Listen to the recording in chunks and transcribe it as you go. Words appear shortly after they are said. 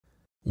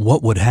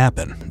What would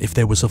happen if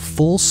there was a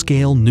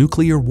full-scale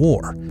nuclear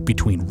war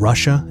between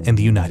Russia and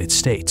the United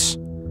States?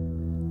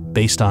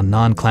 Based on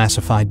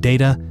non-classified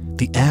data,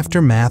 the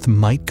aftermath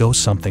might go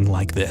something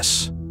like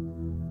this.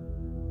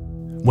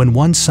 When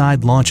one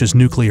side launches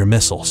nuclear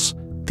missiles,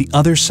 the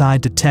other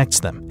side detects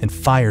them and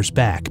fires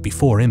back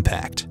before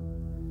impact.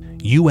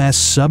 U.S.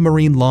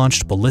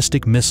 submarine-launched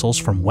ballistic missiles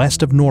from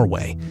west of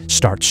Norway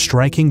start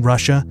striking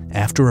Russia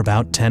after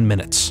about 10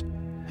 minutes.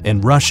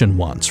 And Russian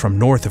ones from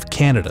north of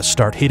Canada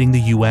start hitting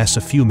the U.S.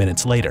 a few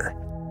minutes later.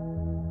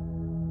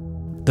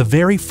 The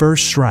very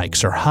first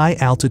strikes are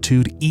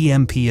high-altitude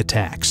EMP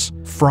attacks,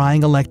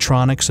 frying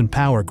electronics and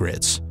power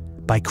grids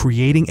by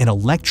creating an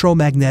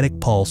electromagnetic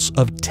pulse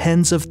of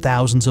tens of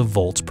thousands of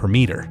volts per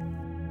meter.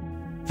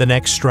 The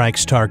next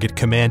strikes target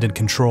command and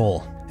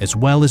control, as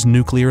well as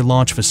nuclear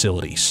launch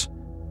facilities.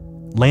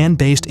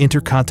 Land-based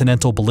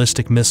intercontinental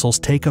ballistic missiles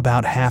take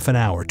about half an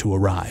hour to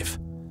arrive.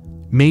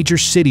 Major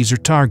cities are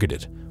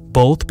targeted,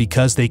 both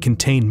because they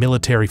contain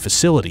military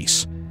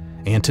facilities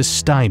and to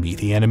stymie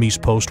the enemy's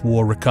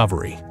post-war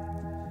recovery.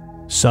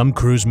 Some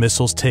cruise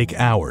missiles take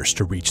hours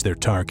to reach their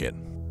target.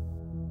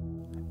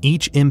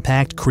 Each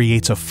impact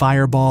creates a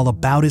fireball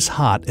about as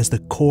hot as the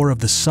core of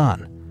the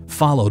sun,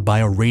 followed by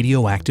a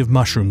radioactive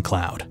mushroom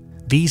cloud.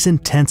 These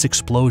intense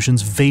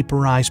explosions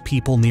vaporize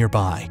people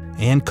nearby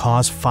and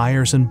cause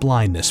fires and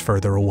blindness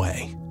further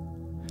away.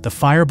 The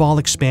fireball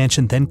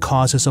expansion then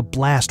causes a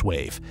blast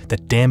wave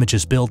that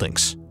damages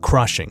buildings,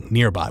 crushing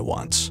nearby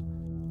ones.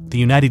 The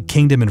United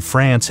Kingdom and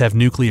France have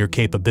nuclear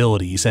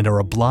capabilities and are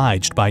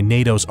obliged by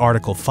NATO's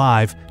Article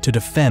 5 to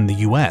defend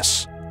the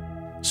US.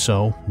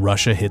 So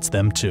Russia hits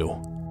them too.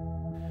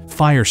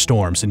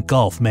 Firestorms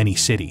engulf many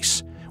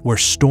cities, where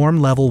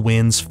storm-level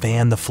winds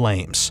fan the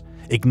flames,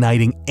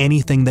 igniting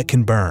anything that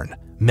can burn,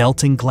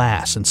 melting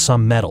glass and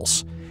some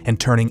metals, and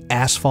turning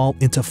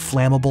asphalt into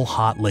flammable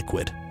hot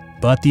liquid.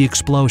 But the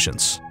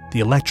explosions,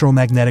 the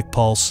electromagnetic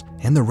pulse,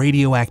 and the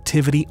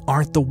radioactivity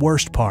aren't the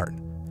worst part.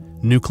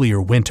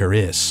 Nuclear winter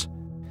is,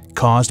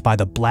 caused by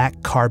the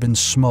black carbon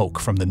smoke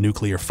from the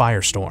nuclear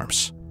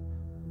firestorms.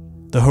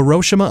 The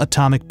Hiroshima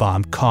atomic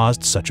bomb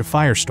caused such a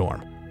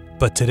firestorm,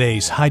 but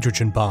today's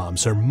hydrogen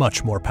bombs are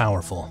much more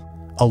powerful.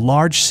 A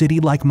large city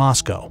like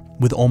Moscow,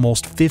 with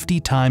almost 50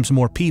 times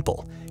more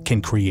people,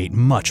 can create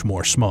much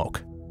more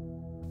smoke.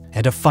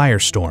 And a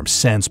firestorm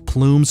sends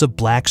plumes of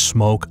black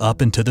smoke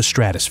up into the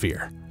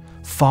stratosphere,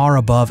 far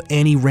above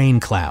any rain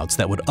clouds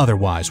that would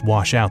otherwise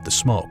wash out the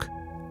smoke.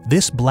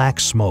 This black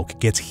smoke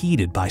gets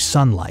heated by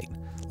sunlight,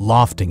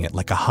 lofting it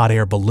like a hot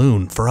air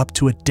balloon for up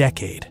to a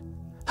decade.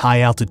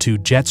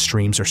 High-altitude jet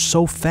streams are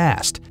so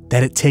fast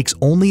that it takes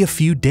only a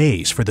few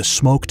days for the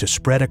smoke to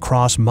spread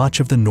across much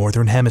of the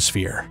northern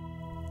hemisphere.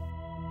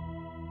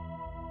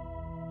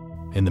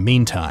 In the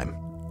meantime,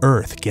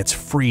 Earth gets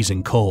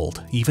freezing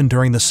cold, even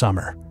during the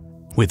summer,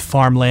 with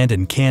farmland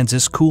in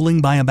Kansas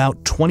cooling by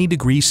about 20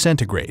 degrees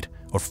centigrade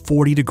or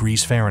 40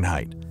 degrees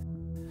Fahrenheit,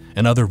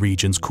 and other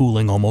regions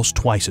cooling almost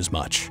twice as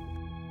much.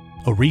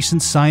 A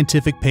recent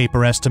scientific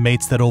paper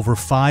estimates that over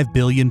 5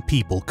 billion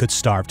people could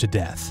starve to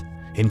death,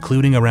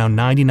 including around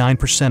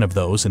 99% of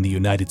those in the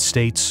United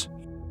States,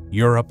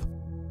 Europe,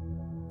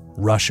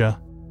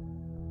 Russia,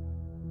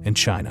 and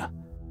China.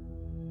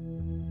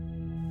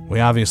 We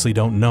obviously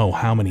don't know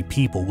how many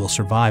people will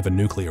survive a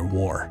nuclear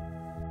war.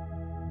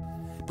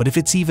 But if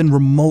it's even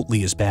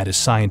remotely as bad as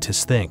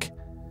scientists think,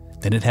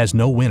 then it has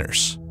no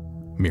winners,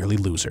 merely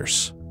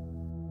losers.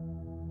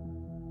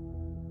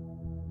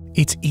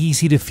 It's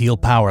easy to feel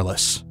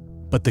powerless,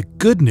 but the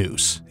good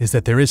news is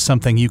that there is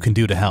something you can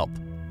do to help.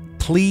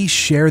 Please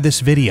share this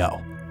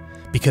video,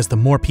 because the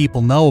more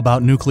people know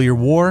about nuclear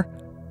war,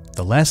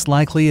 the less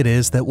likely it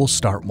is that we'll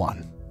start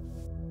one.